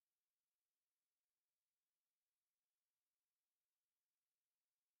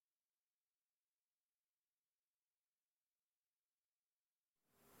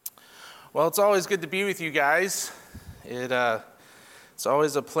Well, it's always good to be with you guys. It's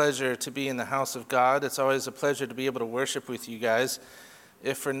always a pleasure to be in the house of God. It's always a pleasure to be able to worship with you guys.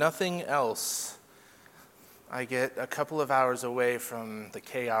 If for nothing else, I get a couple of hours away from the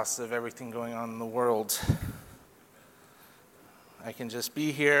chaos of everything going on in the world. I can just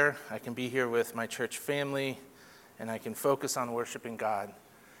be here. I can be here with my church family, and I can focus on worshiping God.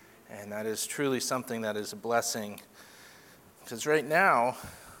 And that is truly something that is a blessing. Because right now,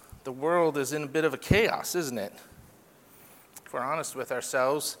 the world is in a bit of a chaos, isn't it? If we're honest with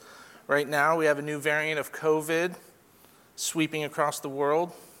ourselves, right now we have a new variant of COVID sweeping across the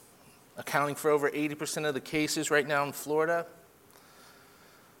world, accounting for over 80% of the cases right now in Florida.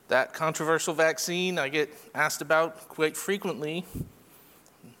 That controversial vaccine I get asked about quite frequently.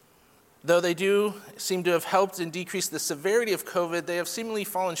 Though they do seem to have helped and decreased the severity of COVID, they have seemingly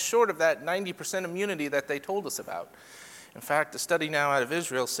fallen short of that 90% immunity that they told us about. In fact, a study now out of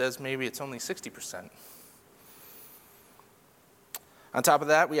Israel says maybe it's only 60%. On top of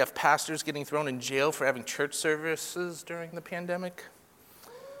that, we have pastors getting thrown in jail for having church services during the pandemic.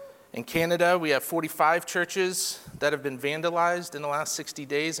 In Canada, we have 45 churches that have been vandalized in the last 60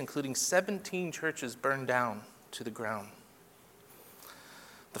 days, including 17 churches burned down to the ground.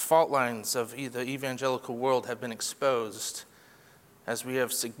 The fault lines of the evangelical world have been exposed as we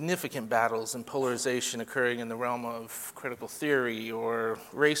have significant battles and polarization occurring in the realm of critical theory or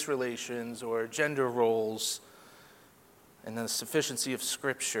race relations or gender roles, and the sufficiency of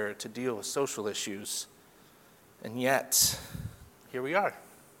Scripture to deal with social issues. And yet, here we are,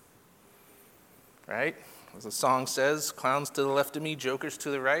 right? As the song says, clowns to the left of me, jokers to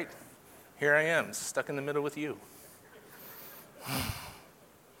the right. Here I am, stuck in the middle with you.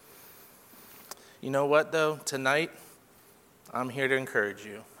 You know what, though? Tonight, I'm here to encourage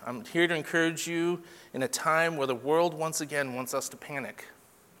you. I'm here to encourage you in a time where the world once again wants us to panic.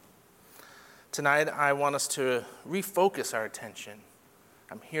 Tonight, I want us to refocus our attention.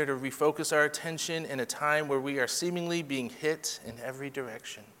 I'm here to refocus our attention in a time where we are seemingly being hit in every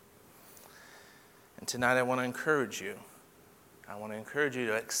direction. And tonight, I want to encourage you. I want to encourage you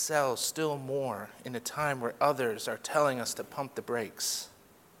to excel still more in a time where others are telling us to pump the brakes.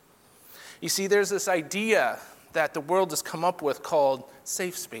 You see, there's this idea that the world has come up with called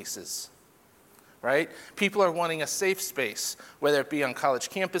safe spaces, right? People are wanting a safe space, whether it be on college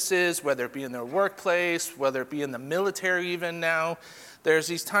campuses, whether it be in their workplace, whether it be in the military even now. There's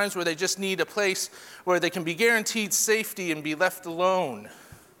these times where they just need a place where they can be guaranteed safety and be left alone.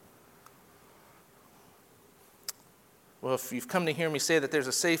 Well, if you've come to hear me say that there's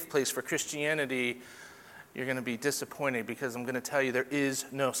a safe place for Christianity, you're going to be disappointed because I'm going to tell you there is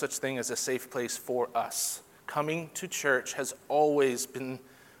no such thing as a safe place for us. Coming to church has always been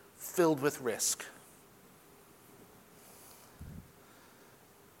filled with risk.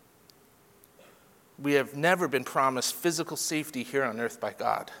 We have never been promised physical safety here on earth by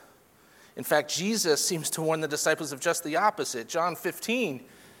God. In fact, Jesus seems to warn the disciples of just the opposite. John 15,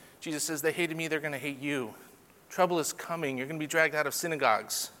 Jesus says, they hated me, they're going to hate you. Trouble is coming. You're going to be dragged out of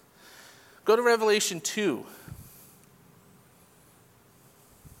synagogues. Go to Revelation 2.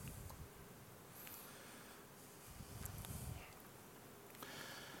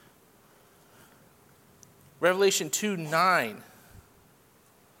 Revelation 2:9.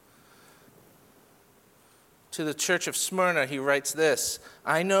 To the church of Smyrna, he writes this,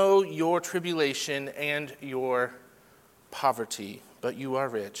 I know your tribulation and your poverty, but you are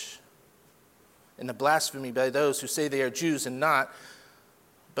rich. And the blasphemy by those who say they are Jews and not,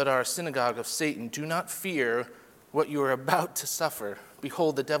 but are a synagogue of Satan. Do not fear what you are about to suffer.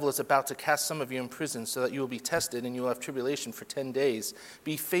 Behold, the devil is about to cast some of you in prison so that you will be tested and you will have tribulation for 10 days.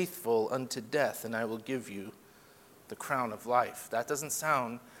 Be faithful unto death, and I will give you the crown of life. That doesn't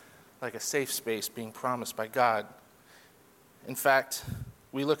sound like a safe space being promised by God. In fact,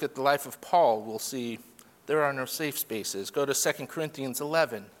 we look at the life of Paul, we'll see there are no safe spaces. Go to 2 Corinthians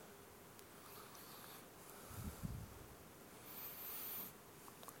 11.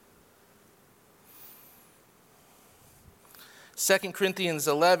 2 Corinthians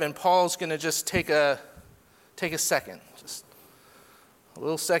 11, Paul's going to just take a second, just a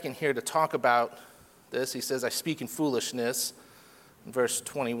little second here to talk about this. He says, I speak in foolishness, in verse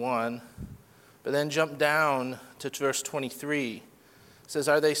 21. But then jump down to verse 23. It says,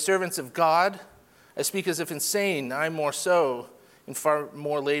 are they servants of God? I speak as if insane, I more so, in far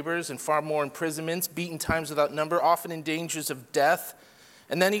more labors and far more imprisonments, beaten times without number, often in dangers of death.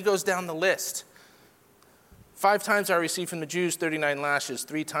 And then he goes down the list. 5 times I received from the Jews 39 lashes.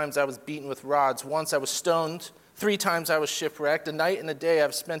 3 times I was beaten with rods. Once I was stoned. 3 times I was shipwrecked. A night and a day I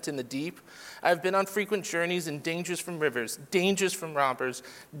have spent in the deep. I have been on frequent journeys in dangers from rivers, dangers from robbers,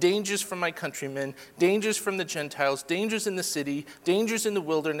 dangers from my countrymen, dangers from the Gentiles, dangers in the city, dangers in the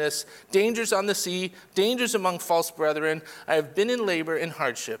wilderness, dangers on the sea, dangers among false brethren. I have been in labor and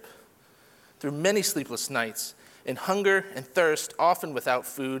hardship, through many sleepless nights, in hunger and thirst, often without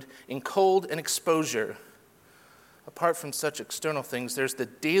food, in cold and exposure. Apart from such external things, there's the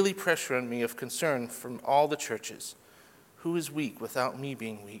daily pressure on me of concern from all the churches. Who is weak without me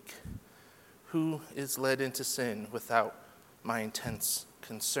being weak? Who is led into sin without my intense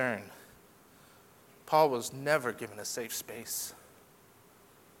concern? Paul was never given a safe space.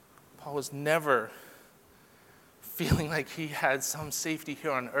 Paul was never feeling like he had some safety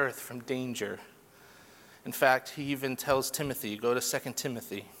here on earth from danger. In fact, he even tells Timothy, go to 2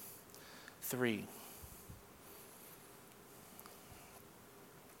 Timothy 3.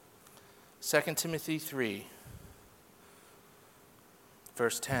 2 Timothy 3,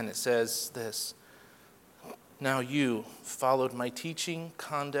 verse 10, it says this, "Now you followed my teaching,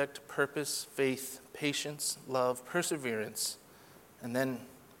 conduct, purpose, faith, patience, love, perseverance, and then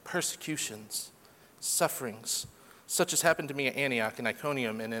persecutions, sufferings, such as happened to me at Antioch and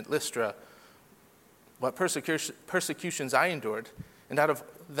Iconium and at Lystra, what persecutions I endured, and out of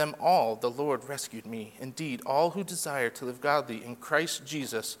them all the Lord rescued me. Indeed, all who desire to live godly in Christ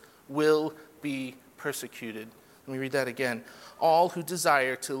Jesus will be persecuted." Let me read that again. All who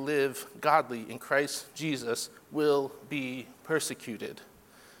desire to live godly in Christ Jesus will be persecuted.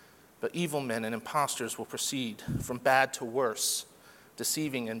 But evil men and impostors will proceed from bad to worse,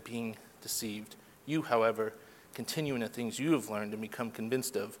 deceiving and being deceived. You, however, continue in the things you have learned and become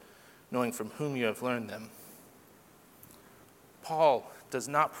convinced of, knowing from whom you have learned them. Paul does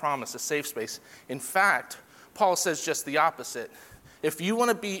not promise a safe space. In fact, Paul says just the opposite. If you want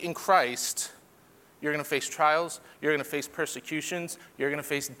to be in Christ, you're going to face trials, you're going to face persecutions, you're going to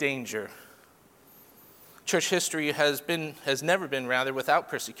face danger. Church history has never been without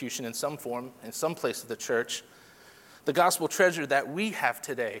persecution in some form, in some place of the church. The gospel treasure that we have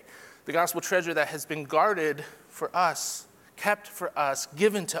today, the gospel treasure that has been guarded for us, kept for us,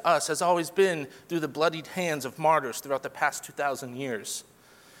 given to us, has always been through the bloodied hands of martyrs throughout the past 2,000 years.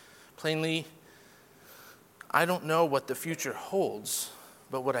 Plainly, I don't know what the future holds,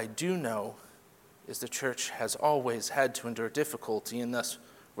 but what I do know is the church has always had to endure difficulty, and thus,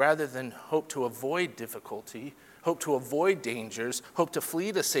 rather than hope to avoid difficulty, hope to avoid dangers, hope to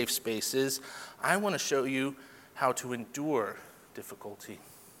flee to safe spaces, I want to show you how to endure difficulty.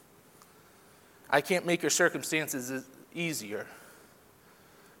 I can't make your circumstances easier,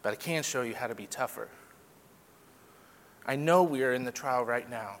 but I can show you how to be tougher. I know we are in the trial right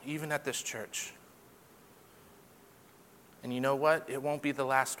now, even at this church. And you know what? It won't be the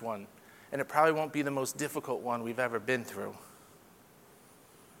last one. And it probably won't be the most difficult one we've ever been through.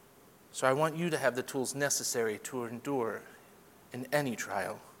 So I want you to have the tools necessary to endure in any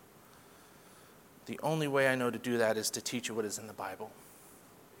trial. The only way I know to do that is to teach you what is in the Bible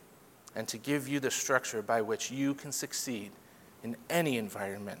and to give you the structure by which you can succeed in any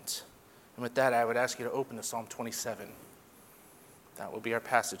environment. And with that, I would ask you to open to Psalm 27. That will be our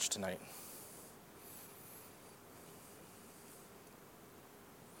passage tonight.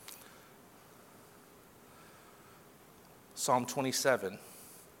 Psalm 27,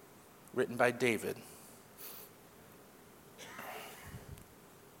 written by David.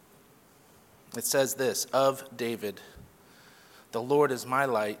 It says this, of David, "The Lord is my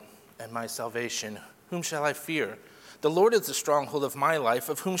light and my salvation. Whom shall I fear? The Lord is the stronghold of my life.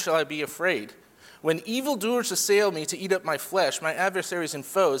 Of whom shall I be afraid? When evildoers assail me to eat up my flesh, my adversaries and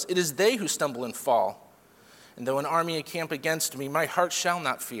foes, it is they who stumble and fall. And though an army encamp against me, my heart shall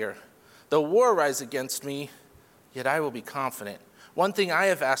not fear. Though war rise against me, yet I will be confident. One thing I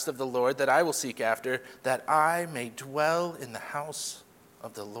have asked of the Lord that I will seek after, that I may dwell in the house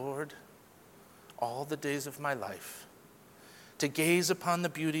of the Lord all the days of my life, to gaze upon the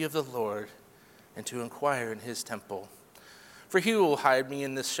beauty of the Lord and to inquire in his temple. For he will hide me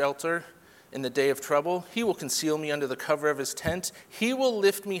in this shelter in the day of trouble. He will conceal me under the cover of his tent. He will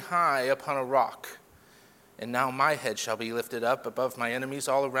lift me high upon a rock. And now my head shall be lifted up above my enemies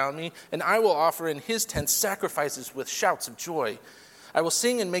all around me, and I will offer in his tent sacrifices with shouts of joy. I will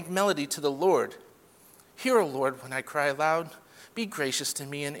sing and make melody to the Lord. Hear, O Lord, when I cry aloud. Be gracious to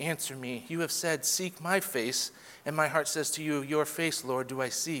me and answer me. You have said, seek my face, and my heart says to you, your face, Lord, do I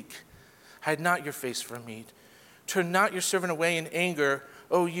seek. Hide not your face from me. Turn not your servant away in anger,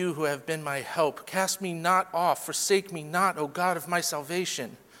 O you who have been my help. Cast me not off, forsake me not, O God of my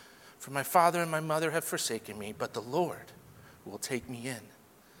salvation. For my father and my mother have forsaken me, but the Lord will take me in.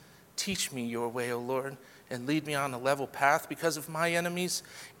 Teach me your way, O Lord, and lead me on a level path because of my enemies.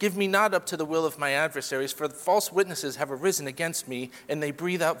 Give me not up to the will of my adversaries, for the false witnesses have arisen against me, and they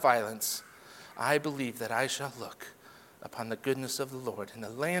breathe out violence. I believe that I shall look upon the goodness of the Lord in the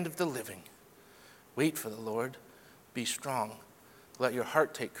land of the living. Wait for the Lord. Be strong. Let your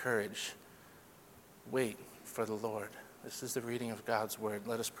heart take courage. Wait for the Lord. This is the reading of God's word.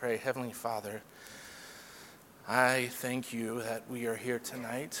 Let us pray. Heavenly Father, I thank you that we are here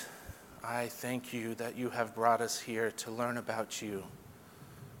tonight. I thank you that you have brought us here to learn about you.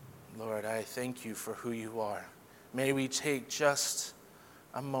 Lord, I thank you for who you are. May we take just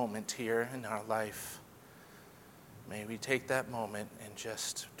a moment here in our life. May we take that moment and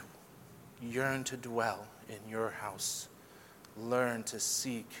just yearn to dwell in your house. Learn to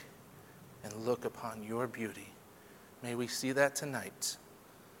seek and look upon your beauty. May we see that tonight.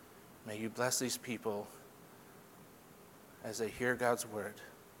 May you bless these people as they hear God's word.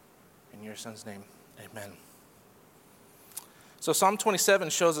 In your Son's name, amen. So Psalm 27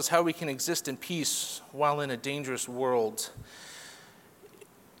 shows us how we can exist in peace while in a dangerous world.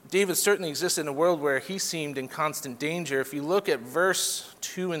 David certainly existed in a world where he seemed in constant danger. If you look at verse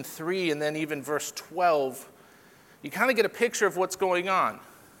 2 and 3 and then even verse 12, you kind of get a picture of what's going on.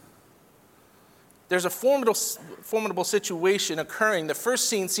 There's a formidable situation occurring. The first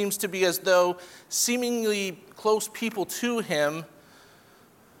scene seems to be as though seemingly close people to him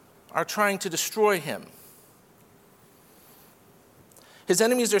are trying to destroy him. His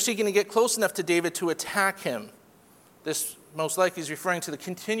enemies are seeking to get close enough to David to attack him. This most likely is referring to the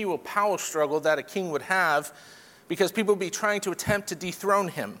continual power struggle that a king would have, because people would be trying to attempt to dethrone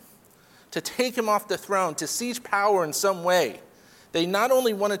him, to take him off the throne, to seize power in some way. They not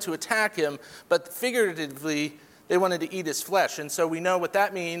only wanted to attack him, but figuratively, they wanted to eat his flesh. And so we know what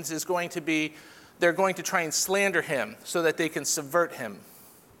that means is going to be, they're going to try and slander him so that they can subvert him.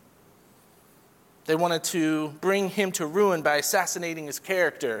 They wanted to bring him to ruin by assassinating his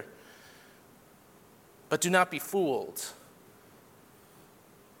character. But do not be fooled.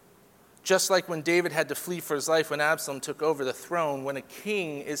 Just like when David had to flee for his life when Absalom took over the throne, when a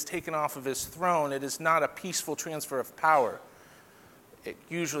king is taken off of his throne, it is not a peaceful transfer of power. It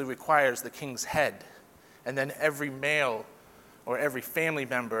usually requires the king's head, and then every male or every family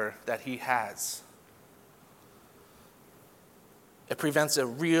member that he has. It prevents a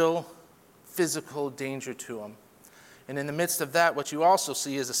real physical danger to him. And in the midst of that, what you also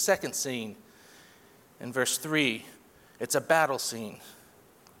see is a second scene. In verse 3, it's a battle scene.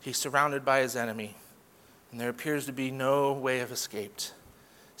 He's surrounded by his enemy, and there appears to be no way of escape.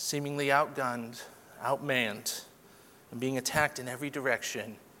 Seemingly outgunned, outmanned, and being attacked in every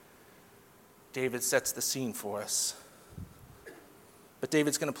direction, David sets the scene for us. But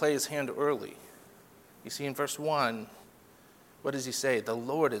David's going to play his hand early. You see in verse 1, what does he say? The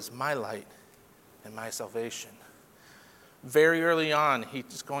Lord is my light and my salvation. Very early on,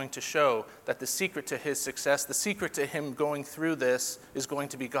 he's going to show that the secret to his success, the secret to him going through this, is going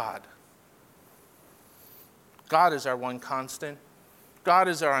to be God. God is our one constant. God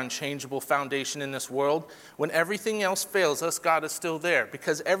is our unchangeable foundation in this world. When everything else fails us, God is still there,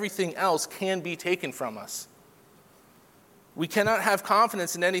 because everything else can be taken from us. We cannot have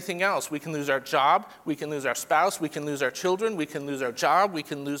confidence in anything else. We can lose our job, we can lose our spouse, we can lose our children, we can lose our job, we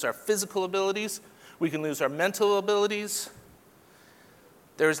can lose our physical abilities, we can lose our mental abilities.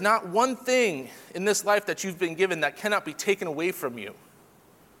 There is not one thing in this life that you've been given that cannot be taken away from you.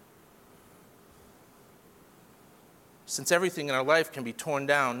 Since everything in our life can be torn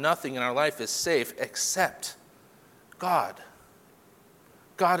down, nothing in our life is safe except God.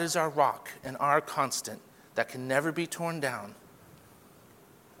 God is our rock and our constant that can never be torn down,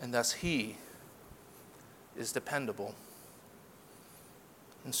 and thus he is dependable.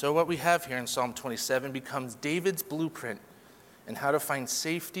 And so what we have here in Psalm 27 becomes David's blueprint in how to find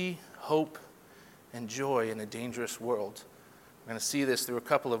safety, hope, and joy in a dangerous world. We're going to see this through a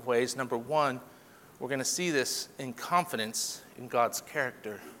couple of ways. Number one, we're going to see this in confidence in God's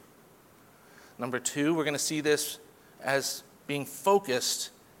character. Number two, we're going to see this as being focused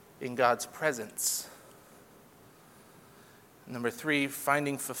in God's presence. Number three,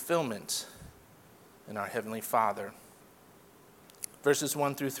 finding fulfillment in our Heavenly Father. Verses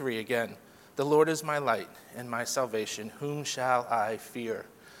 1 through 3 again. The Lord is my light and my salvation. Whom shall I fear?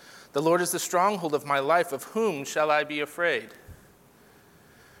 The Lord is the stronghold of my life. Of whom shall I be afraid?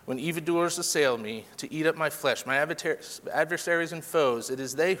 When evildoers assail me to eat up my flesh, my adversaries and foes, it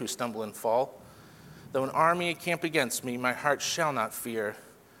is they who stumble and fall. Though an army encamp against me, my heart shall not fear.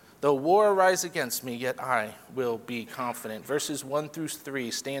 Though war arise against me, yet I will be confident. Verses 1 through 3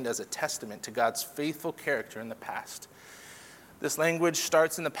 stand as a testament to God's faithful character in the past. This language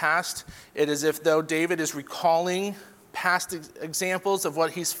starts in the past. It is as though David is recalling past examples of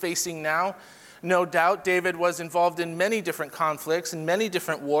what he's facing now. No doubt David was involved in many different conflicts and many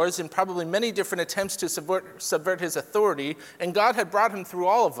different wars and probably many different attempts to subvert his authority, and God had brought him through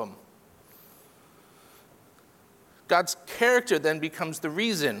all of them. God's character then becomes the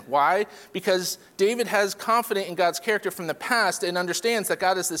reason. Why? Because David has confidence in God's character from the past and understands that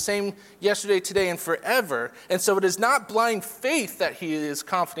God is the same yesterday, today, and forever. And so it is not blind faith that he is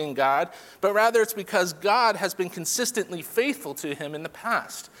confident in God, but rather it's because God has been consistently faithful to him in the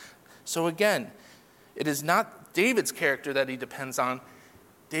past. So again, it is not David's character that he depends on.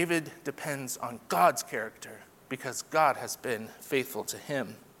 David depends on God's character because God has been faithful to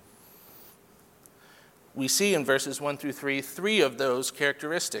him. We see in verses 1 through 3, three of those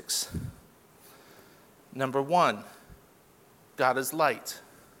characteristics. Number one, God is light.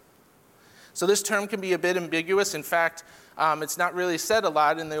 So this term can be a bit ambiguous. In fact, it's not really said a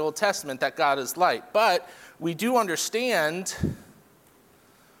lot in the Old Testament that God is light. But we do understand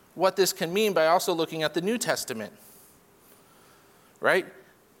what this can mean by also looking at the New Testament. Right?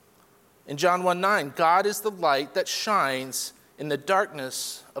 In John 1:9, God is the light that shines in the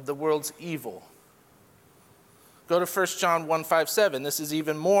darkness of the world's evil. Go to 1 John 1:5-7. This is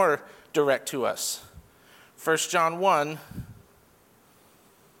even more direct to us. 1 John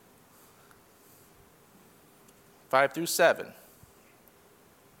 1:5-7.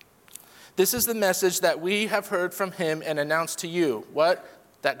 This is the message that we have heard from him and announced to you. What?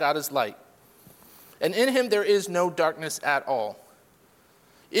 That God is light. And in him there is no darkness at all.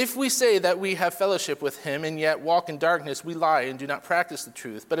 If we say that we have fellowship with him and yet walk in darkness, we lie and do not practice the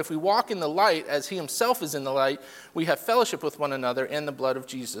truth. But if we walk in the light as he himself is in the light, we have fellowship with one another, and the blood of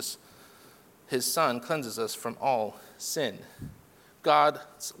Jesus, his Son, cleanses us from all sin.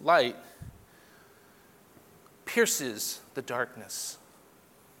 God's light pierces the darkness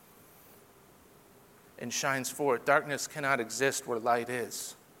and shines forth. Darkness cannot exist where light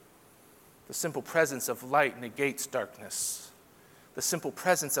is. The simple presence of light negates darkness. The simple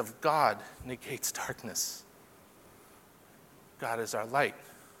presence of God negates darkness. God is our light.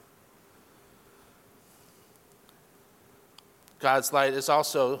 God's light is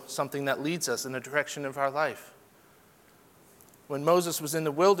also something that leads us in the direction of our life. When Moses was in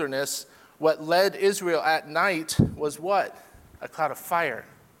the wilderness, what led Israel at night was what? A cloud of fire,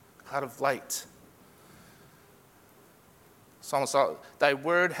 a cloud of light. Psalmist, thy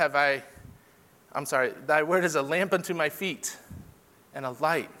word is a lamp unto my feet and a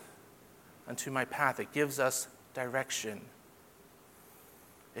light unto my path. It gives us direction.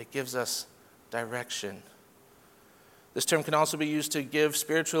 It gives us direction. This term can also be used to give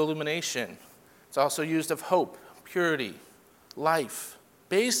spiritual illumination. It's also used of hope, purity, life.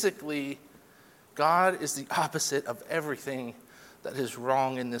 Basically, God is the opposite of everything that is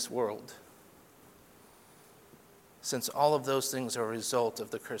wrong in this world, since all of those things are a result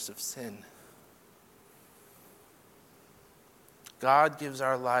of the curse of sin. God gives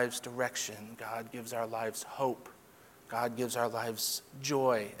our lives direction. God gives our lives hope. God gives our lives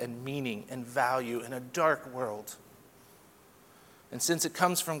joy and meaning and value in a dark world. And since it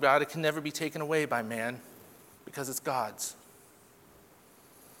comes from God, it can never be taken away by man because it's God's.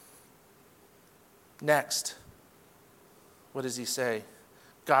 Next, what does he say?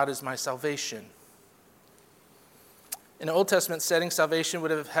 God is my salvation. In an Old Testament setting, salvation would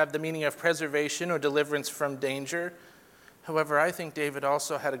have had the meaning of preservation or deliverance from danger. However, I think David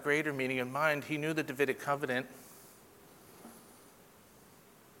also had a greater meaning in mind. He knew the Davidic covenant.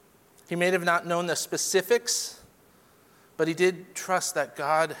 He may have not known the specifics, but he did trust that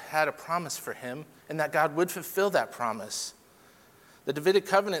God had a promise for him and that God would fulfill that promise. The Davidic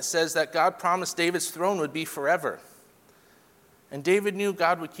covenant says that God promised David's throne would be forever. And David knew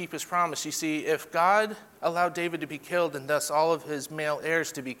God would keep his promise. You see, if God allowed David to be killed and thus all of his male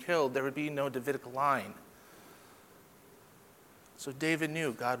heirs to be killed, there would be no Davidic line. So David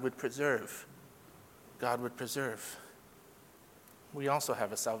knew God would preserve. God would preserve. We also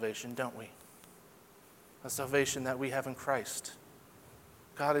have a salvation, don't we? A salvation that we have in Christ.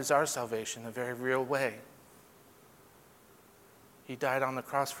 God is our salvation in a very real way. He died on the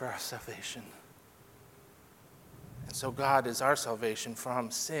cross for our salvation. And so God is our salvation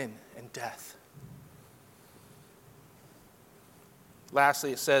from sin and death.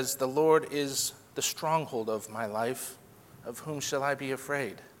 Lastly, it says, the Lord is the stronghold of my life. Of whom shall I be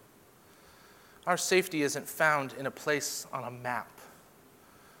afraid? Our safety isn't found in a place on a map,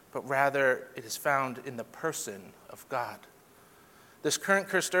 but rather it is found in the person of God. This current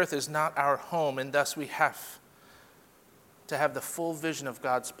cursed earth is not our home, and thus we have to have the full vision of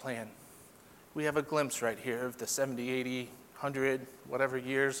God's plan. We have a glimpse right here of the 70, 80, 100, whatever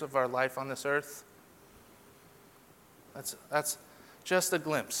years of our life on this earth. That's just a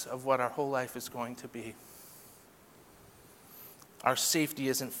glimpse of what our whole life is going to be. Our safety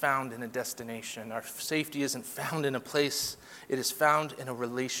isn't found in a destination. Our safety isn't found in a place. It is found in a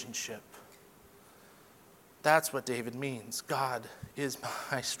relationship. That's what David means. God is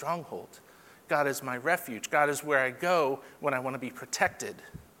my stronghold. God is my refuge. God is where I go when I want to be protected.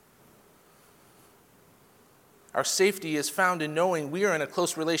 Our safety is found in knowing we are in a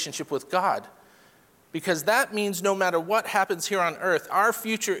close relationship with God, because that means no matter what happens here on earth, our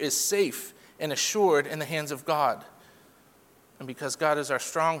future is safe and assured in the hands of God. And because God is our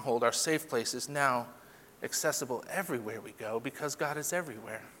stronghold, our safe place is now accessible everywhere we go, because God is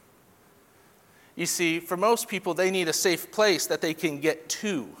everywhere. You see, for most people, they need a safe place that they can get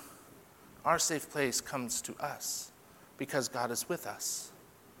to. Our safe place comes to us because God is with us.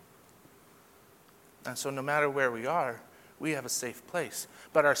 And so no matter where we are, we have a safe place.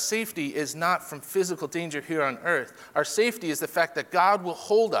 But our safety is not from physical danger here on earth. Our safety is the fact that God will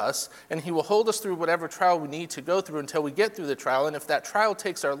hold us, and he will hold us through whatever trial we need to go through until we get through the trial. And if that trial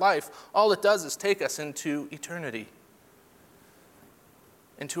takes our life, all it does is take us into eternity,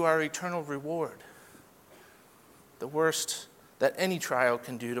 into our eternal reward. The worst that any trial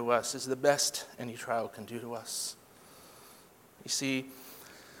can do to us is the best any trial can do to us. You see,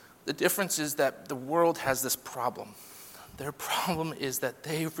 the difference is that the world has this problem. Their problem is that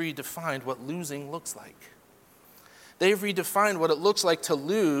they've redefined what losing looks like. They've redefined what it looks like to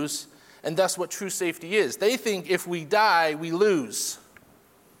lose, and thus what true safety is. They think if we die, we lose.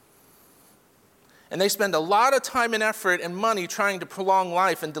 And they spend a lot of time and effort and money trying to prolong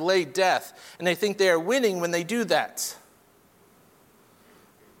life and delay death. And they think they are winning when they do that.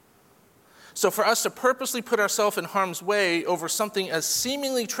 So for us to purposely put ourselves in harm's way over something as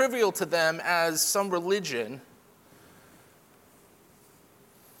seemingly trivial to them as some religion,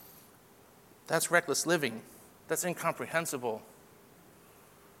 that's reckless living. That's incomprehensible.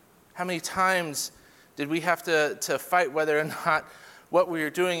 How many times did we have to fight whether or not what we were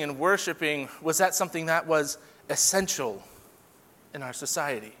doing and worshiping, was that something that was essential in our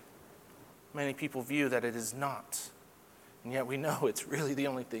society? Many people view that it is not. And yet we know it's really the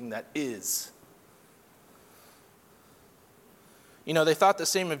only thing that is. You know, they thought the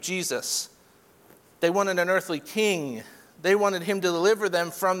same of Jesus. They wanted an earthly king. They wanted him to deliver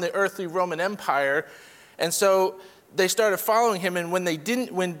them from the earthly Roman Empire. And so they started following him, and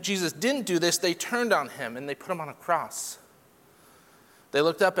when Jesus didn't do this, they turned on him and they put him on a cross. They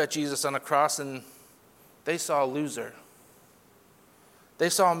looked up at Jesus on a cross and they saw a loser. They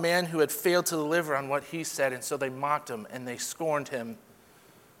saw a man who had failed to deliver on what he said, and so they mocked him and they scorned him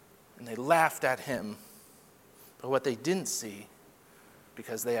and they laughed at him. But what they didn't see,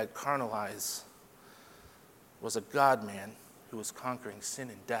 because they had carnal eyes, was a God-man who was conquering sin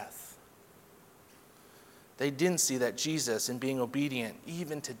and death. They didn't see that Jesus, in being obedient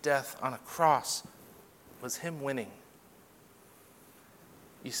even to death on a cross, was him winning.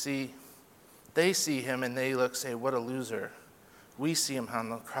 You see, they see him and they say, what a loser. We see him on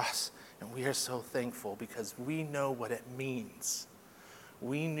the cross and we are so thankful because we know what it means.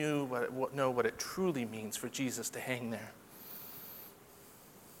 We know what it truly means for Jesus to hang there.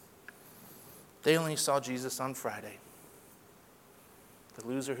 They only saw Jesus on Friday, the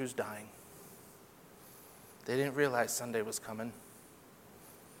loser who's dying. They didn't realize Sunday was coming.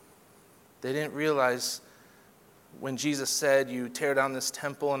 They didn't realize when Jesus said, you tear down this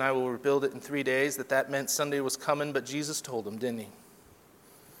temple and I will rebuild it in 3 days, that meant Sunday was coming, but Jesus told them, didn't he?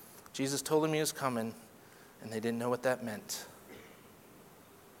 Jesus told them he was coming, and they didn't know what that meant.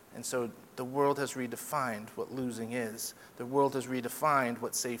 And so the world has redefined what losing is. The world has redefined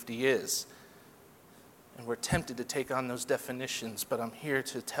what safety is. And we're tempted to take on those definitions, but I'm here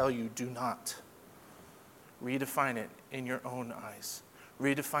to tell you, do not. Redefine it in your own eyes.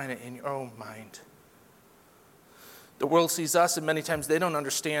 Redefine it in your own mind. The world sees us, and many times they don't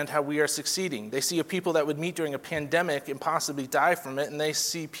understand how we are succeeding. They see a people that would meet during a pandemic and possibly die from it, and they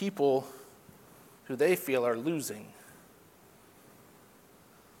see people who they feel are losing.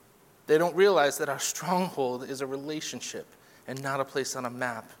 They don't realize that our stronghold is a relationship and not a place on a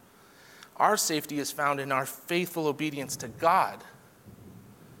map. Our safety is found in our faithful obedience to God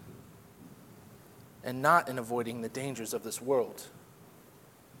and not in avoiding the dangers of this world.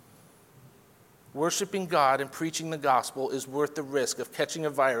 Worshiping God and preaching the gospel is worth the risk of catching a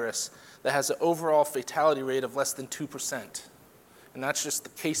virus that has an overall fatality rate of less than 2%. And that's just the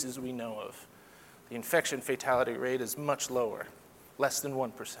cases we know of. The infection fatality rate is much lower less than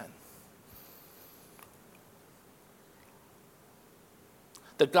 1%.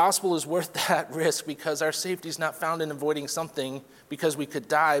 The gospel is worth that risk because our safety is not found in avoiding something because we could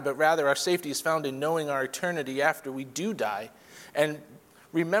die, but rather our safety is found in knowing our eternity after we do die. And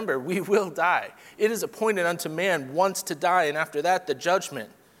remember, we will die. It is appointed unto man once to die, and after that, the judgment.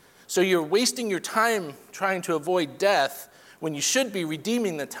 So you're wasting your time trying to avoid death when you should be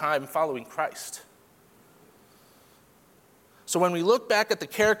redeeming the time following Christ. So when we look back at the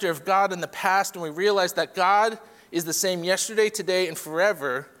character of God in the past and we realize that God is the same yesterday, today, and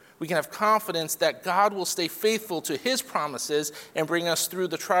forever, we can have confidence that God will stay faithful to his promises and bring us through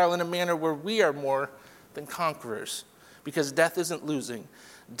the trial in a manner where we are more than conquerors. Because death isn't losing.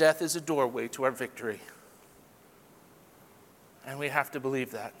 Death is a doorway to our victory. And we have to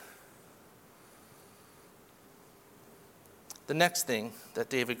believe that. The next thing that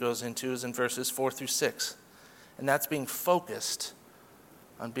David goes into is in verses 4 through 6. And that's being focused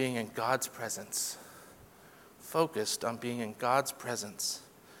on being in God's presence. Focused on being in God's presence.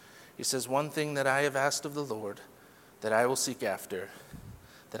 He says, one thing that I have asked of the Lord, that I will seek after,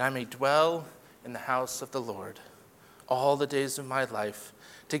 that I may dwell in the house of the Lord all the days of my life,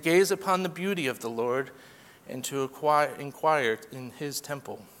 to gaze upon the beauty of the Lord and to inquire in his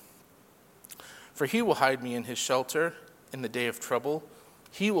temple. For he will hide me in his shelter in the day of trouble.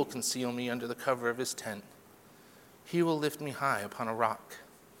 He will conceal me under the cover of his tent. He will lift me high upon a rock.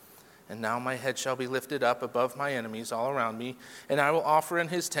 And now my head shall be lifted up above my enemies all around me, and I will offer in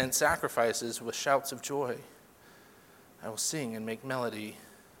his tent sacrifices with shouts of joy. I will sing and make melody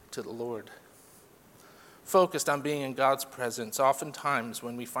to the Lord. Focused on being in God's presence. Oftentimes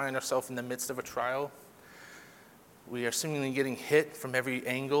when we find ourselves in the midst of a trial, we are seemingly getting hit from every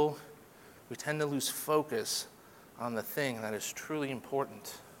angle. We tend to lose focus on the thing that is truly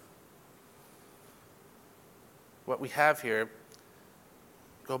important. What we have here,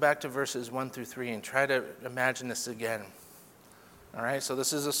 go back to verses 1 through 3 and try to imagine this again. All right, so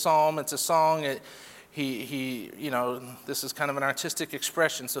this is a psalm, it's a song. This is kind of an artistic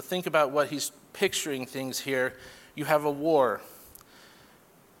expression. So think about what he's picturing things here. You have a war.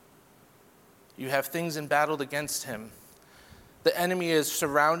 You have things embattled against him. The enemy is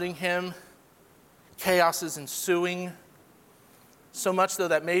surrounding him. Chaos is ensuing. So much so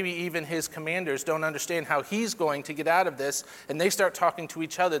that maybe even his commanders don't understand how he's going to get out of this, and they start talking to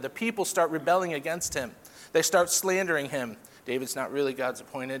each other. The people start rebelling against him. They start slandering him. David's not really God's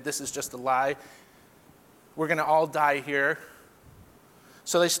appointed. This is just a lie. We're going to all die here.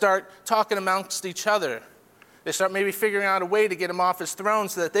 So they start talking amongst each other. They start maybe figuring out a way to get him off his throne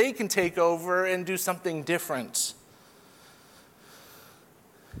so that they can take over and do something different.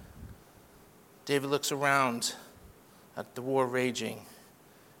 David looks around at the war raging.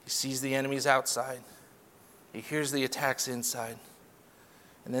 He sees the enemies outside. He hears the attacks inside.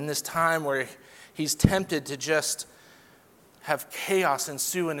 And then this time where he's tempted to just have chaos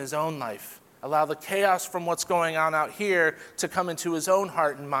ensue in his own life, allow the chaos from what's going on out here to come into his own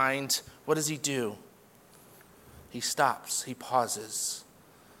heart and mind, what does he do? He stops. He pauses.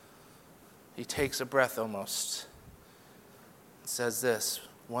 He takes a breath almost. It says this,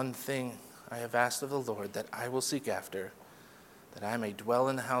 one thing I have asked of the Lord that I will seek after, that I may dwell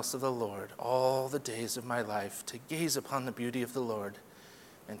in the house of the Lord all the days of my life, to gaze upon the beauty of the Lord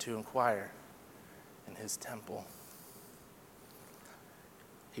and to inquire in his temple.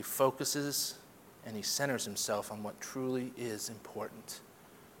 He focuses and he centers himself on what truly is important,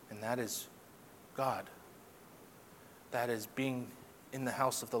 and that is God. That is being in the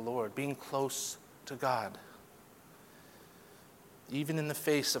house of the Lord, being close to God. Even in the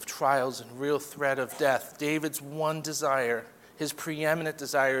face of trials and real threat of death, David's one desire, his preeminent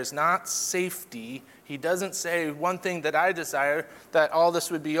desire, is not safety. He doesn't say, one thing that I desire, that all this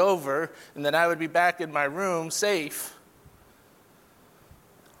would be over and that I would be back in my room safe.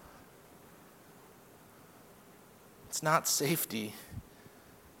 It's not safety.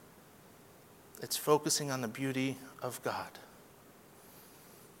 It's focusing on the beauty of God.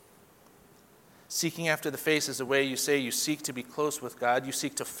 Seeking after the face is a way you say you seek to be close with God. You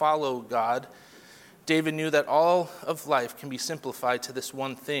seek to follow God. David knew that all of life can be simplified to this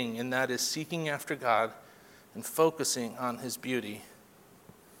one thing, and that is seeking after God and focusing on his beauty.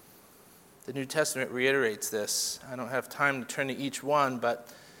 The New Testament reiterates this. I don't have time to turn to each one, but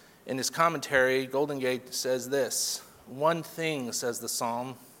in his commentary, Golden Gate says this. One thing, says the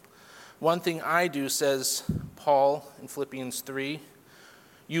psalm. One thing I do, says Paul in Philippians 3.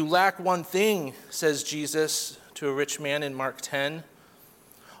 You lack one thing, says Jesus to a rich man in Mark 10.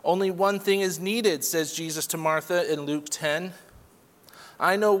 Only one thing is needed, says Jesus to Martha in Luke 10.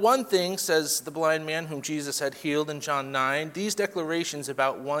 I know one thing, says the blind man whom Jesus had healed in John 9. These declarations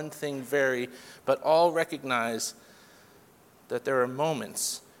about one thing vary, but all recognize that there are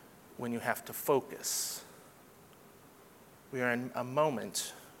moments when you have to focus. We are in a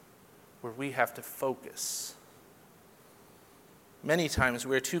moment where we have to focus. Many times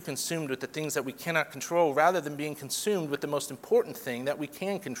we are too consumed with the things that we cannot control rather than being consumed with the most important thing that we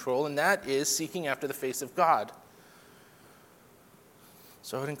can control, and that is seeking after the face of God.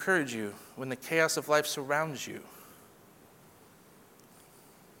 So I would encourage you, when the chaos of life surrounds you,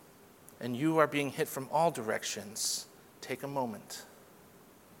 and you are being hit from all directions, take a moment.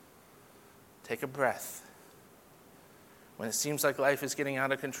 Take a breath. When it seems like life is getting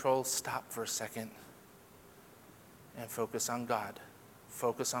out of control, stop for a second and focus on God.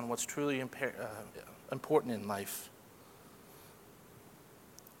 Focus on what's truly important in life.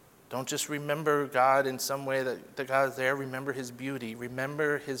 Don't just remember God in some way that God is there. Remember his beauty.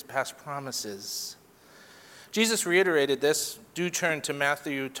 Remember his past promises. Jesus reiterated this. Do turn to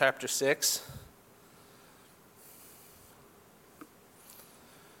Matthew chapter 6.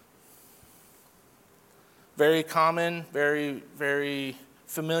 Very common, very, very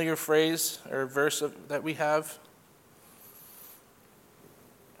familiar phrase or verse that we have.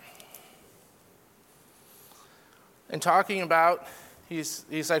 And talking about,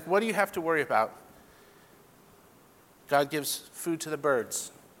 he's like, what do you have to worry about? God gives food to the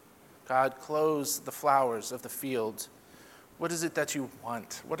birds. God clothes the flowers of the field. What is it that you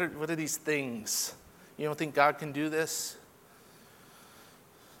want? What are these things? You don't think God can do this?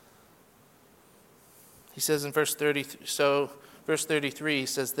 He says in verse 33, he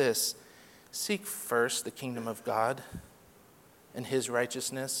says this, seek first the kingdom of God and his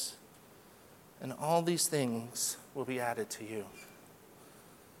righteousness, and all these things will be added to you.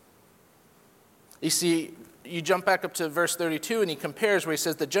 You see, you jump back up to verse 32 and he compares where he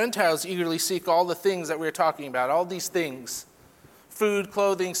says the Gentiles eagerly seek all the things that we're talking about, all these things, food,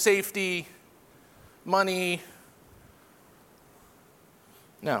 clothing, safety, money.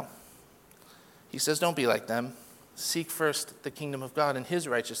 No. He says, don't be like them. Seek first the kingdom of God and his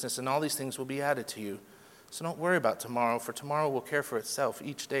righteousness, and all these things will be added to you. So don't worry about tomorrow, for tomorrow will care for itself.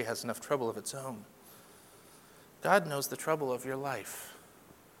 Each day has enough trouble of its own. God knows the trouble of your life.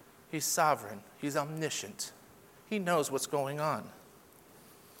 He's sovereign. He's omniscient. He knows what's going on.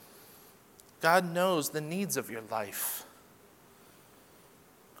 God knows the needs of your life.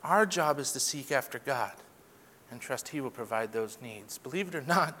 Our job is to seek after God and trust he will provide those needs. Believe it or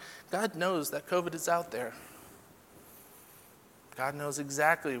not, God knows that COVID is out there. God knows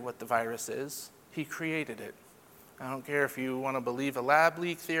exactly what the virus is. He created it. I don't care if you want to believe a lab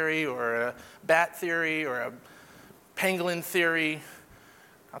leak theory or a bat theory or a pangolin theory.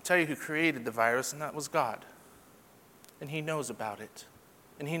 I'll tell you who created the virus, and that was God. And he knows about it.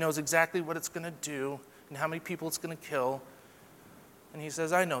 And he knows exactly what it's going to do and how many people it's going to kill. And he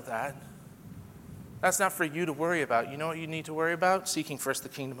says, I know that. That's not for you to worry about. You know what you need to worry about? Seeking first the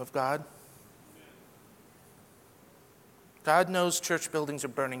kingdom of God. God knows church buildings are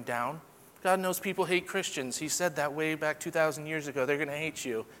burning down. God knows people hate Christians. He said that way back 2,000 years ago. They're going to hate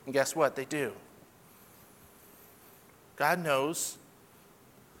you. And guess what? They do. God knows.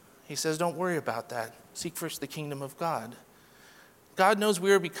 He says, don't worry about that. Seek first the kingdom of God. God knows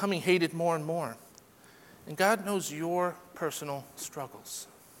we are becoming hated more and more. And God knows your personal struggles.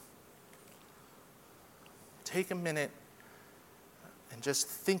 Take a minute and just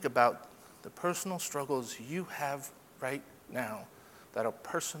think about the personal struggles you have right now that are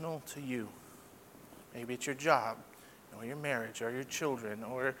personal to you. Maybe it's your job, or your marriage, or your children,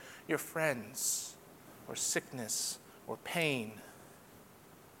 or your friends, or sickness, or pain.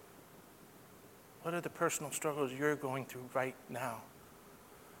 What are the personal struggles you're going through right now?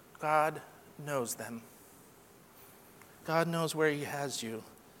 God knows them. God knows where he has you.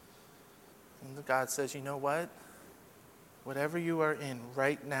 And God says, you know what? Whatever you are in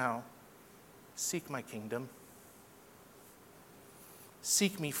right now, seek my kingdom.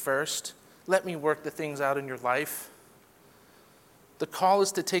 Seek me first. Let me work the things out in your life. The call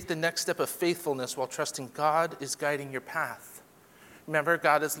is to take the next step of faithfulness while trusting God is guiding your path. Remember,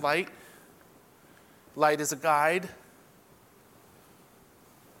 God is light. Light is a guide.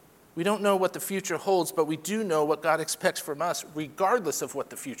 We don't know what the future holds, but we do know what God expects from us, regardless of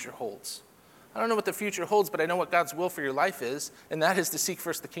what the future holds. I don't know what the future holds, but I know what God's will for your life is, and that is to seek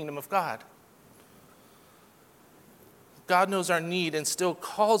first the kingdom of God. God knows our need and still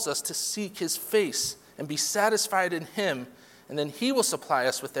calls us to seek his face and be satisfied in him, and then he will supply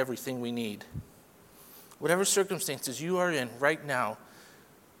us with everything we need. Whatever circumstances you are in right now,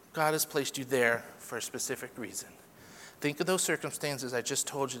 God has placed you there for a specific reason. Think of those circumstances I just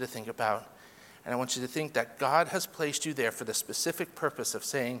told you to think about. And I want you to think that God has placed you there for the specific purpose of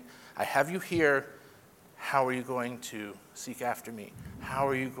saying, I have you here. How are you going to seek after me? How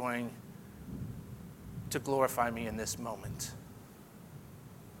are you going to glorify me in this moment?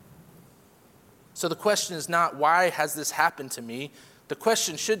 So the question is not, why has this happened to me? The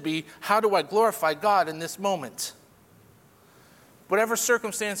question should be, how do I glorify God in this moment? Whatever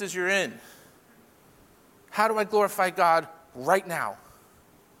circumstances you're in, how do I glorify God right now?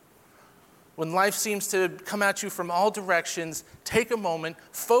 When life seems to come at you from all directions, take a moment,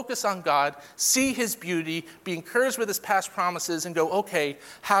 focus on God, see his beauty, be encouraged with his past promises, and go, okay,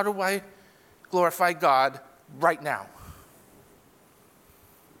 how do I glorify God right now?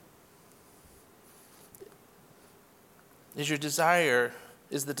 Is the desire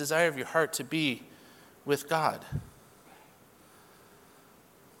of your heart to be with God?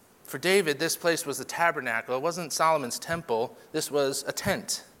 For David, this place was the tabernacle. It wasn't Solomon's temple. This was a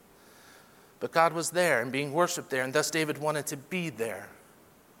tent. But God was there and being worshiped there, and thus David wanted to be there.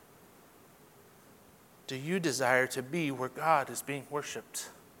 Do you desire to be where God is being worshiped?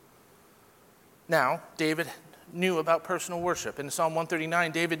 Now, David knew about personal worship. In Psalm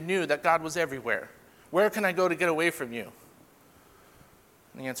 139, David knew that God was everywhere. Where can I go to get away from you?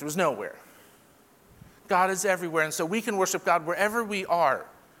 And the answer was nowhere. God is everywhere, and so we can worship God wherever we are.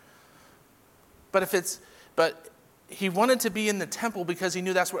 But he wanted to be in the temple because he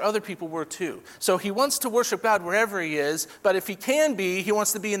knew that's where other people were too. So he wants to worship God wherever he is, but if he can be, he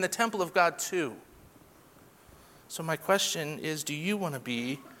wants to be in the temple of God too. So my question is, do you want to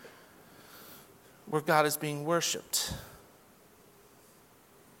be where God is being worshiped?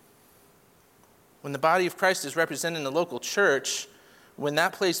 When the body of Christ is represented in the local church, when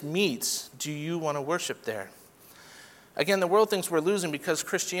that place meets, do you want to worship there? Again, the world thinks we're losing because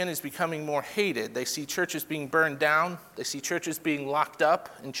Christianity is becoming more hated. They see churches being burned down. They see churches being locked up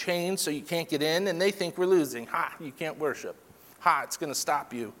and chained so you can't get in, and they think we're losing. Ha, you can't worship. Ha, it's going to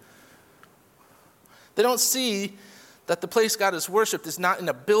stop you. They don't see that the place God is worshipped is not in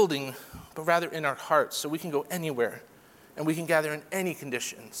a building, but rather in our hearts. So we can go anywhere, and we can gather in any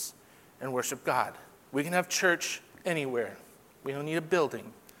conditions and worship God. We can have church anywhere. We don't need a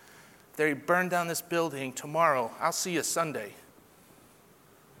building. If they burn down this building tomorrow, I'll see you Sunday.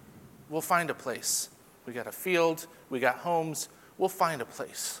 We'll find a place. We got a field, we got homes, we'll find a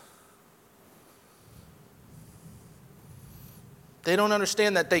place. They don't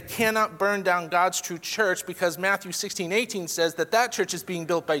understand that they cannot burn down God's true church because Matthew 16:18 says that church is being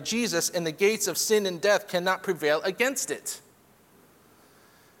built by Jesus and the gates of sin and death cannot prevail against it.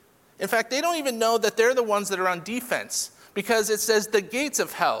 In fact, they don't even know that they're the ones that are on defense. Because it says the gates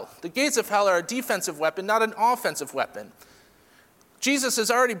of hell. The gates of hell are a defensive weapon, not an offensive weapon. Jesus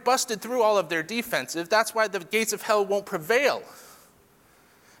has already busted through all of their defensive. That's why the gates of hell won't prevail.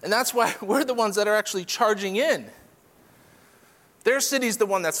 And that's why we're the ones that are actually charging in. Their city's the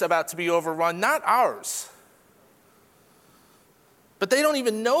one that's about to be overrun, not ours. But they don't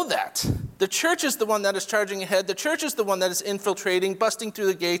even know that. The church is the one that is charging ahead. The church is the one that is infiltrating, busting through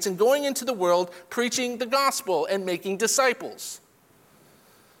the gates, and going into the world, preaching the gospel and making disciples.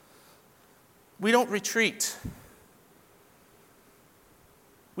 We don't retreat.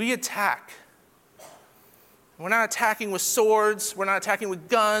 We attack. We're not attacking with swords. We're not attacking with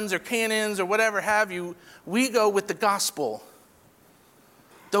guns or cannons or whatever have you. We go with the gospel.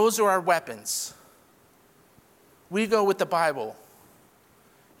 Those are our weapons. We go with the Bible.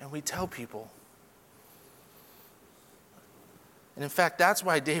 And we tell people. And in fact, that's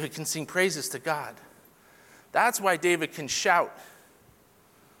why David can sing praises to God. That's why David can shout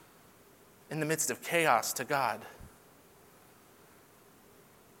in the midst of chaos to God.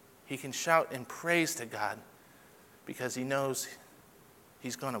 He can shout in praise to God because he knows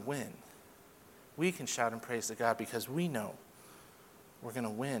he's going to win. We can shout in praise to God because we know we're going to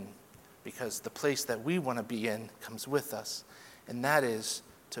win because the place that we want to be in comes with us. And that is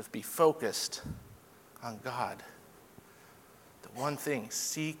to be focused on God. The one thing,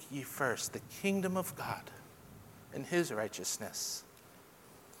 seek ye first the kingdom of God and his righteousness.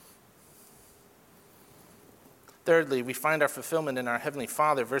 Thirdly, we find our fulfillment in our Heavenly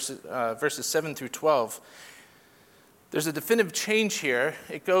Father, verses 7 through 12. There's a definitive change here.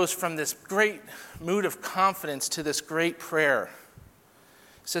 It goes from this great mood of confidence to this great prayer.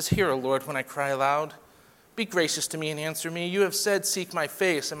 It says, "Hear, O Lord, when I cry aloud. Be gracious to me and answer me. You have said, seek my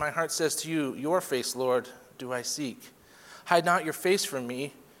face, and my heart says to you, your face, Lord, do I seek. Hide not your face from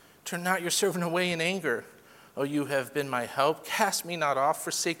me. Turn not your servant away in anger. O you have been my help. Cast me not off,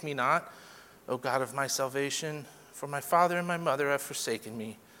 forsake me not, O God of my salvation. For my father and my mother have forsaken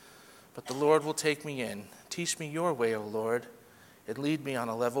me, but the Lord will take me in. Teach me your way, O Lord, and lead me on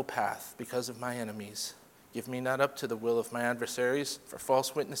a level path because of my enemies. Give me not up to the will of my adversaries, for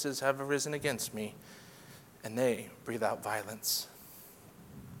false witnesses have arisen against me, and they breathe out violence.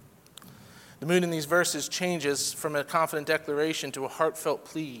 The mood in these verses changes from a confident declaration to a heartfelt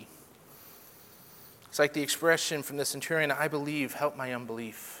plea. It's like the expression from the centurion, I believe, help my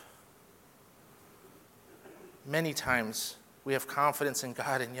unbelief. Many times we have confidence in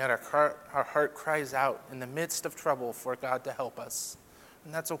God, and yet our heart cries out in the midst of trouble for God to help us.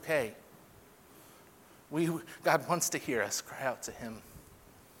 And that's okay. God wants to hear us cry out to him.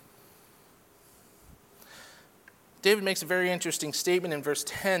 David makes a very interesting statement in verse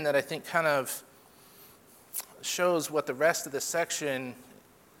 10 that I think kind of shows what the rest of the section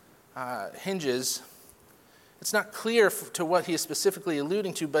hinges. It's not clear to what he is specifically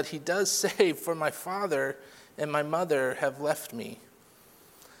alluding to, but he does say, for my father and my mother have left me.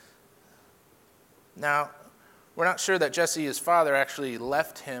 Now, we're not sure that Jesse, his father, actually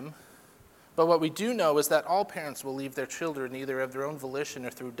left him, but what we do know is that all parents will leave their children either of their own volition or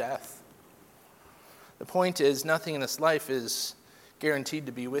through death. The point is, nothing in this life is guaranteed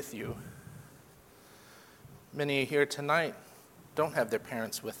to be with you. Many here tonight don't have their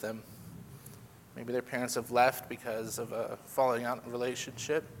parents with them. Maybe their parents have left because of a falling out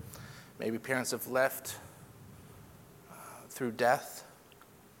relationship. Maybe parents have left through death.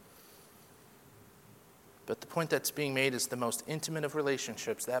 But the point that's being made is the most intimate of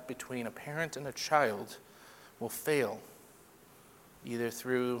relationships, that between a parent and a child, will fail, either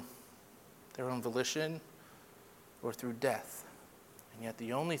through their own volition or through death. And yet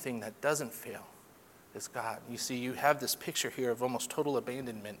the only thing that doesn't fail is God. You see, you have this picture here of almost total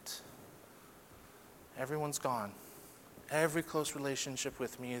abandonment. Everyone's gone. Every close relationship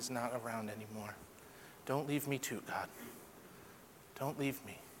with me is not around anymore. Don't leave me too, God. Don't leave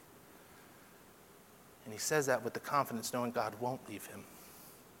me. And he says that with the confidence knowing God won't leave him.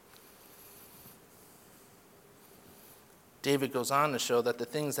 David goes on to show that the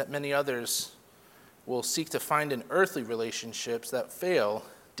things that many others will seek to find in earthly relationships that fail,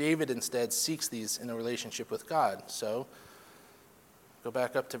 David instead seeks these in a relationship with God. So, go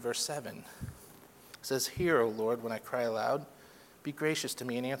back up to verse 7. It says, Hear, O Lord, when I cry aloud. Be gracious to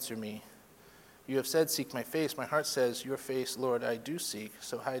me and answer me. You have said, Seek my face. My heart says, Your face, Lord, I do seek.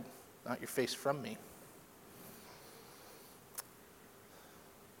 So hide not your face from me.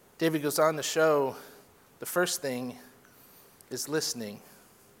 David goes on to show the first thing is listening.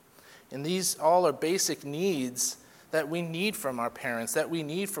 And these all are basic needs that we need from our parents, that we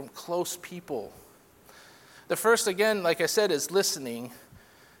need from close people. The first, again, like I said, is listening.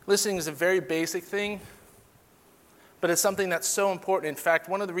 Listening is a very basic thing, but it's something that's so important. In fact,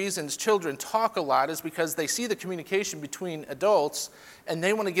 one of the reasons children talk a lot is because they see the communication between adults, and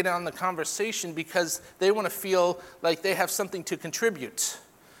they want to get on the conversation because they want to feel like they have something to contribute.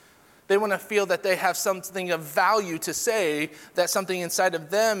 They want to feel that they have something of value to say, that something inside of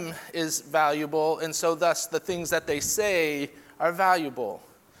them is valuable, and so thus the things that they say are valuable.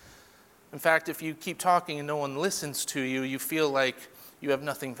 In fact, if you keep talking and no one listens to you, you feel like you have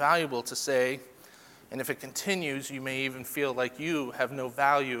nothing valuable to say, and if it continues, you may even feel like you have no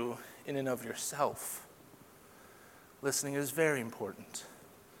value in and of yourself. Listening is very important.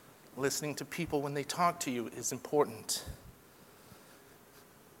 Listening to people when they talk to you is important.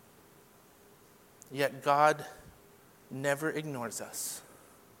 Yet God never ignores us.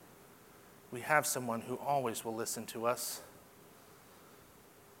 We have someone who always will listen to us.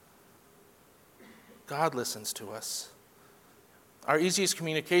 God listens to us. Our easiest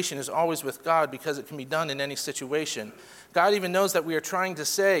communication is always with God because it can be done in any situation. God even knows that we are trying to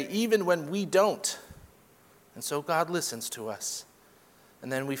say, even when we don't. And so God listens to us.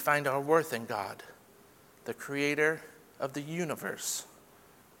 And then we find our worth in God, the creator of the universe.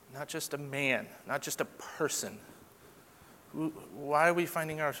 Not just a man, not just a person. Why are we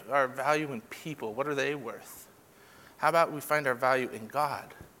finding our value in people? What are they worth? How about we find our value in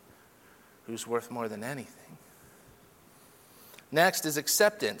God, who's worth more than anything? Next is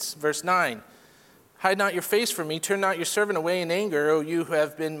acceptance. Verse 9. Hide not your face from me, turn not your servant away in anger, O you who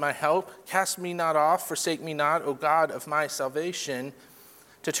have been my help. Cast me not off, forsake me not, O God of my salvation.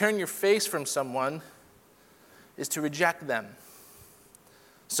 To turn your face from someone is to reject them.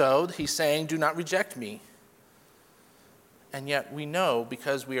 So he's saying, do not reject me. And yet we know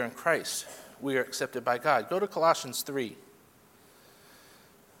because we are in Christ, we are accepted by God. Go to Colossians 3.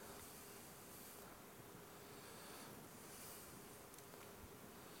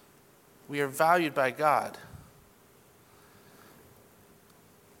 We are valued by God.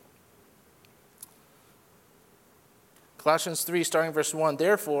 Colossians 3, starting verse 1,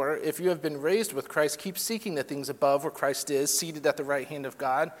 therefore, if you have been raised with Christ, keep seeking the things above where Christ is, seated at the right hand of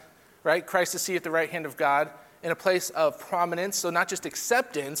God. Right? Christ is seated at the right hand of God in a place of prominence, so not just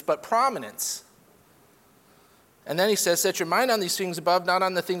acceptance, but prominence. And then he says, set your mind on these things above, not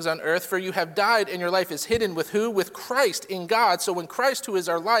on the things on earth, for you have died, and your life is hidden with who? With Christ in God. So when Christ, who is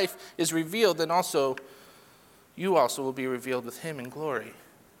our life, is revealed, then also you also will be revealed with him in glory.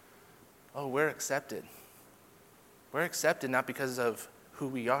 Oh, we're accepted. We're accepted not because of who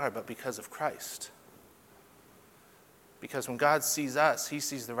we are, but because of Christ. Because when God sees us, he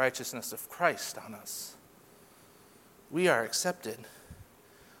sees the righteousness of Christ on us. We are accepted.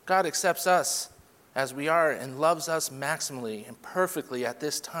 God accepts us as we are and loves us maximally and perfectly at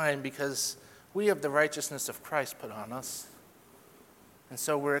this time because we have the righteousness of Christ put on us. And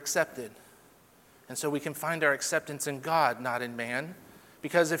so we're accepted. And so we can find our acceptance in God, not in man.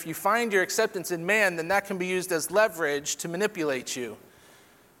 Because if you find your acceptance in man, then that can be used as leverage to manipulate you.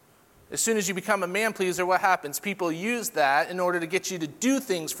 As soon as you become a man pleaser, what happens? People use that in order to get you to do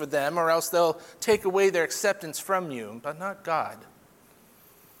things for them, or else they'll take away their acceptance from you, but not God.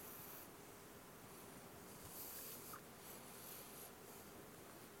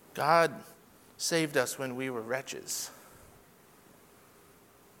 God saved us when we were wretches.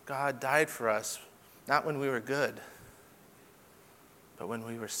 God died for us, not when we were good, but when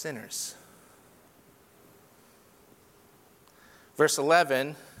we were sinners. Verse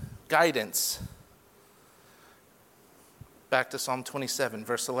 11, guidance. Back to Psalm 27,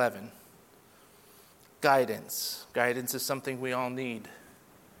 verse 11. Guidance. Guidance is something we all need.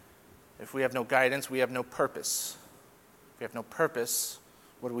 If we have no guidance, we have no purpose. If we have no purpose,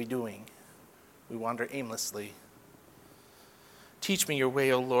 what are we doing? We wander aimlessly. Teach me your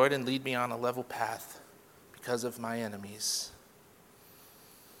way, O Lord, and lead me on a level path because of my enemies.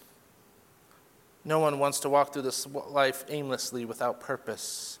 No one wants to walk through this life aimlessly without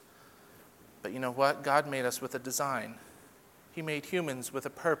purpose. But you know what? God made us with a design. He made humans with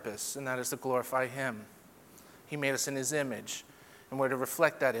a purpose, and that is to glorify him. He made us in his image, and we're to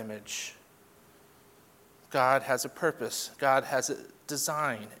reflect that image. God has a purpose. God has a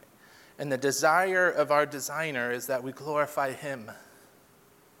design. And the desire of our designer is that we glorify him.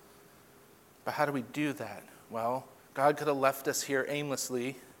 But how do we do that? Well, God could have left us here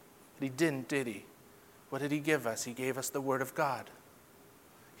aimlessly, but he didn't, did he? What did he give us? He gave us the Word of God.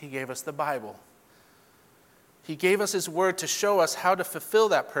 He gave us the Bible. He gave us his Word to show us how to fulfill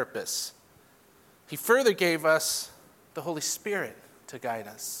that purpose. He further gave us the Holy Spirit to guide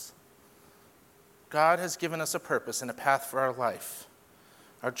us. God has given us a purpose and a path for our life.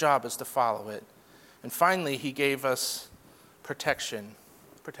 Our job is to follow it. And finally, he gave us protection.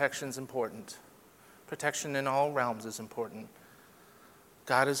 Protection is important. Protection in all realms is important.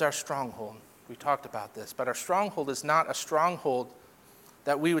 God is our stronghold. We talked about this. But our stronghold is not a stronghold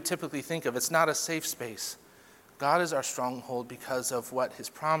that we would typically think of. It's not a safe space. God is our stronghold because of what his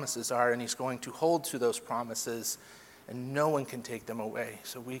promises are, and he's going to hold to those promises, and no one can take them away.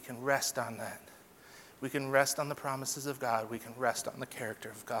 So we can rest on that. We can rest on the promises of God. We can rest on the character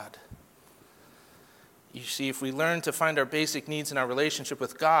of God. You see, if we learn to find our basic needs in our relationship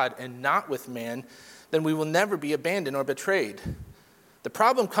with God and not with man, then we will never be abandoned or betrayed. The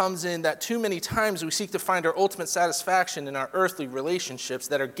problem comes in that too many times we seek to find our ultimate satisfaction in our earthly relationships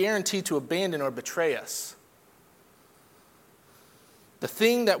that are guaranteed to abandon or betray us. The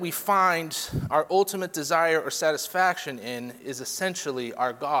thing that we find our ultimate desire or satisfaction in is essentially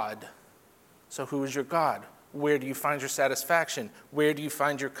our God. So who is your God? Where do you find your satisfaction? Where do you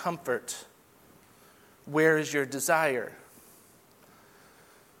find your comfort? Where is your desire?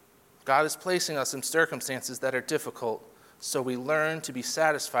 God is placing us in circumstances that are difficult, so we learn to be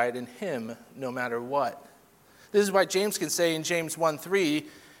satisfied in him no matter what. This is why James can say in James 1:3,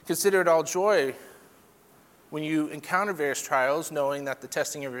 consider it all joy when you encounter various trials, knowing that the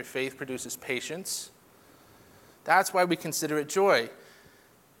testing of your faith produces patience. That's why we consider it joy.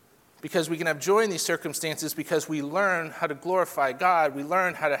 Because we can have joy in these circumstances because we learn how to glorify God. We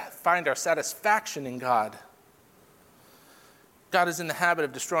learn how to find our satisfaction in God. God is in the habit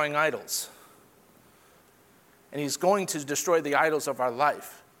of destroying idols. And he's going to destroy the idols of our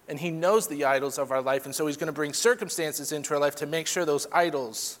life. And he knows the idols of our life, and so he's going to bring circumstances into our life to make sure those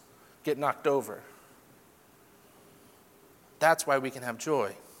idols get knocked over. That's why we can have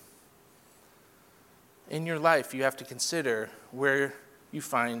joy. In your life, you have to consider where you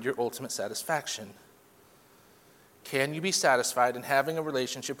find your ultimate satisfaction. Can you be satisfied in having a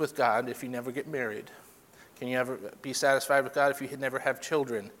relationship with God if you never get married? Can you ever be satisfied with God if you never have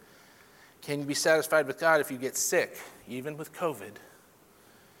children? Can you be satisfied with God if you get sick, even with COVID?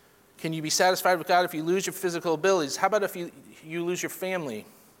 Can you be satisfied with God if you lose your physical abilities? How about if you lose your family?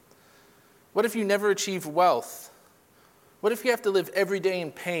 What if you never achieve wealth? What if you have to live every day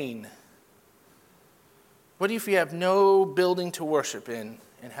in pain? What if you have no building to worship in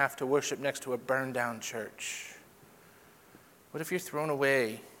and have to worship next to a burned down church? What if you're thrown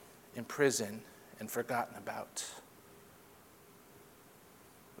away in prison and forgotten about?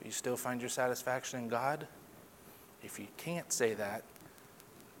 Will you still find your satisfaction in God? If you can't say that,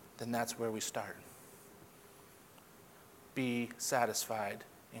 then that's where we start. Be satisfied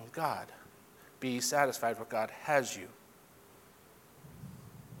in God. Be satisfied where God has you.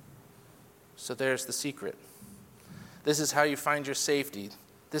 So there's the secret. This is how you find your safety.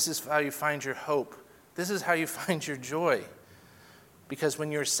 This is how you find your hope. This is how you find your joy. Because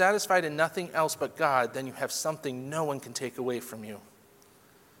when you're satisfied in nothing else but God, then you have something no one can take away from you.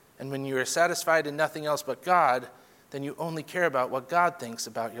 And when you are satisfied in nothing else but God, then you only care about what God thinks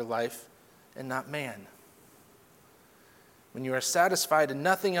about your life and not man. When you are satisfied in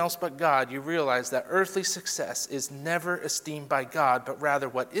nothing else but God, you realize that earthly success is never esteemed by God, but rather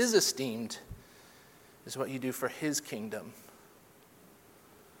what is esteemed is what you do for his kingdom.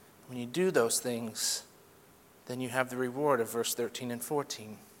 When you do those things, then you have the reward of verse 13 and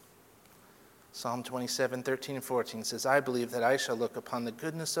 14. Psalm 27, 13 and 14 says, I believe that I shall look upon the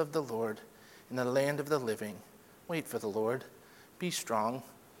goodness of the Lord in the land of the living. Wait for the Lord. Be strong,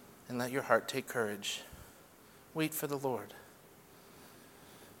 and let your heart take courage. Wait for the Lord.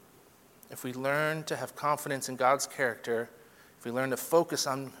 If we learn to have confidence in God's character, if we learn to focus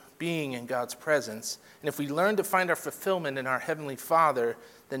on being in God's presence, and if we learn to find our fulfillment in our Heavenly Father,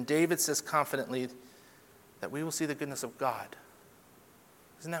 then David says confidently that we will see the goodness of God.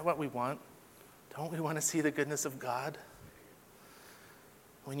 Isn't that what we want? Don't we want to see the goodness of God?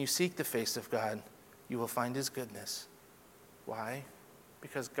 When you seek the face of God, you will find his goodness. Why?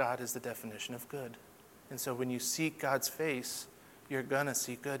 Because God is the definition of good. And so when you seek God's face, you're going to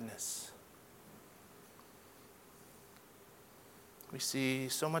see goodness. We see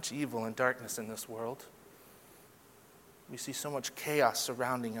so much evil and darkness in this world. We see so much chaos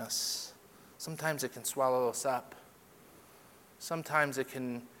surrounding us. Sometimes it can swallow us up. Sometimes it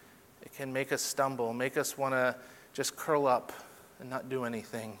can make us stumble, make us want to just curl up and not do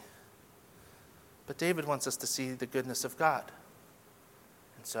anything. But David wants us to see the goodness of God.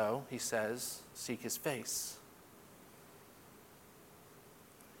 And so he says, seek his face.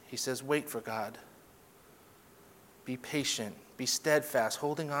 He says, wait for God. Be patient. Be steadfast,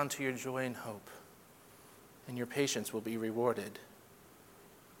 holding on to your joy and hope. And your patience will be rewarded.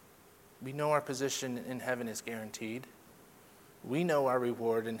 We know our position in heaven is guaranteed. We know our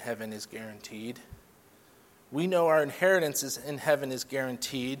reward in heaven is guaranteed. We know our inheritance in heaven is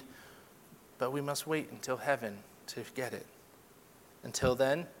guaranteed, but we must wait until heaven to get it. Until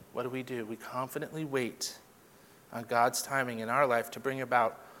then, what do? We confidently wait on God's timing in our life to bring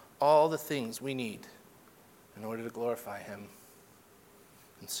about all the things we need in order to glorify him.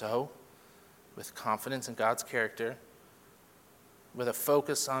 And so, with confidence in God's character, with a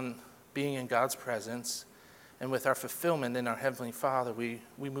focus on being in God's presence, and with our fulfillment in our Heavenly Father, we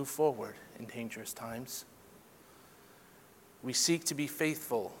move forward in dangerous times. We seek to be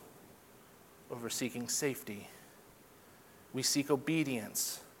faithful over seeking safety. We seek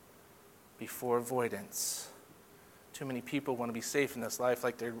obedience before avoidance. Too many people want to be safe in this life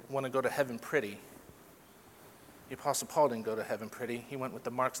like they want to go to heaven pretty. The Apostle Paul didn't go to heaven pretty. He went with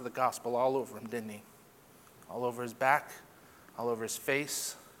the marks of the gospel all over him, didn't he? All over his back, all over his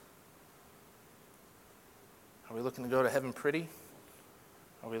face. Are we looking to go to heaven pretty?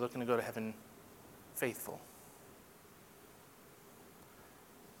 Are we looking to go to heaven faithful?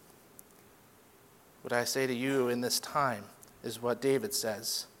 What I say to you in this time is what David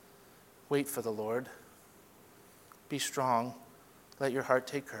says. Wait for the Lord. Be strong. Let your heart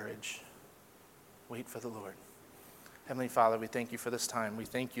take courage. Wait for the Lord. Heavenly Father, we thank you for this time. We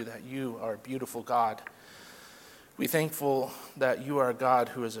thank you that you are a beautiful God. We're thankful that you are a God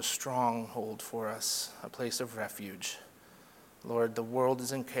who is a stronghold for us, a place of refuge. Lord, the world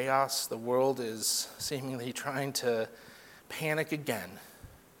is in chaos. The world is seemingly trying to panic again.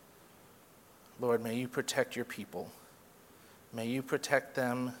 Lord, may you protect your people. May you protect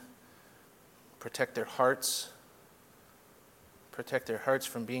them, protect their hearts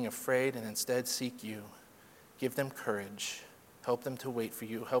from being afraid and instead seek you. Give them courage. Help them to wait for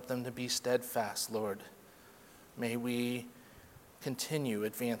you. Help them to be steadfast, Lord. May we continue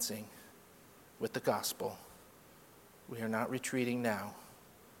advancing with the gospel. We are not retreating now.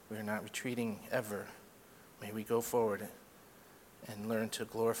 We are not retreating ever. May we go forward and learn to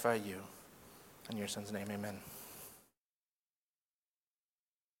glorify you. In your Son's name, amen.